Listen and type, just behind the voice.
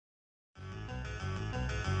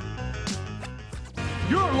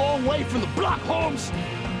You're a long way from the block, Holmes.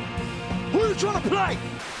 Who are you trying to play?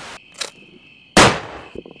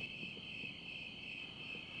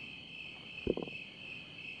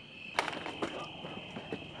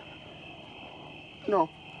 No.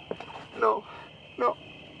 No. No.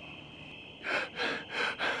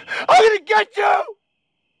 I'm gonna get you!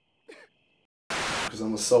 Because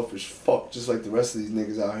I'm a selfish fuck, just like the rest of these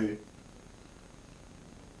niggas out here.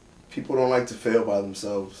 People don't like to fail by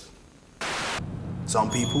themselves. Some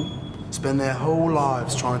people spend their whole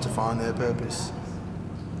lives trying to find their purpose.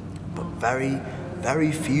 But very,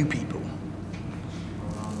 very few people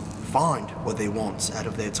find what they want out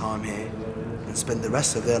of their time here and spend the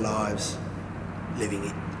rest of their lives living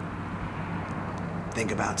it.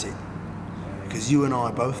 Think about it. Because you and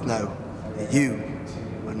I both know that you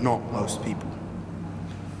are not most people.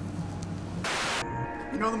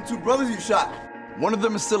 You know them two brothers you shot? One of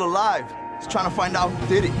them is still alive. He's trying to find out who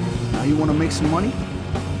did it. Now you want to make some money?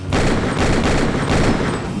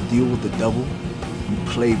 You deal with the devil, you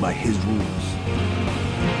play by his rules.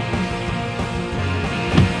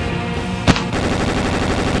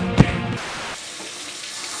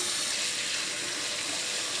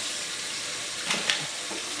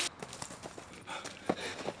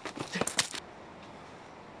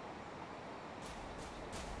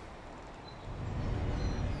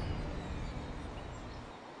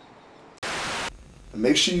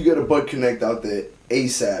 Make sure you get a butt connect out there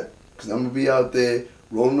ASAP, because I'm going to be out there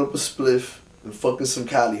rolling up a spliff and fucking some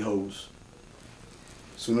Cali hoes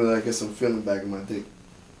as soon as I get some feeling back in my dick.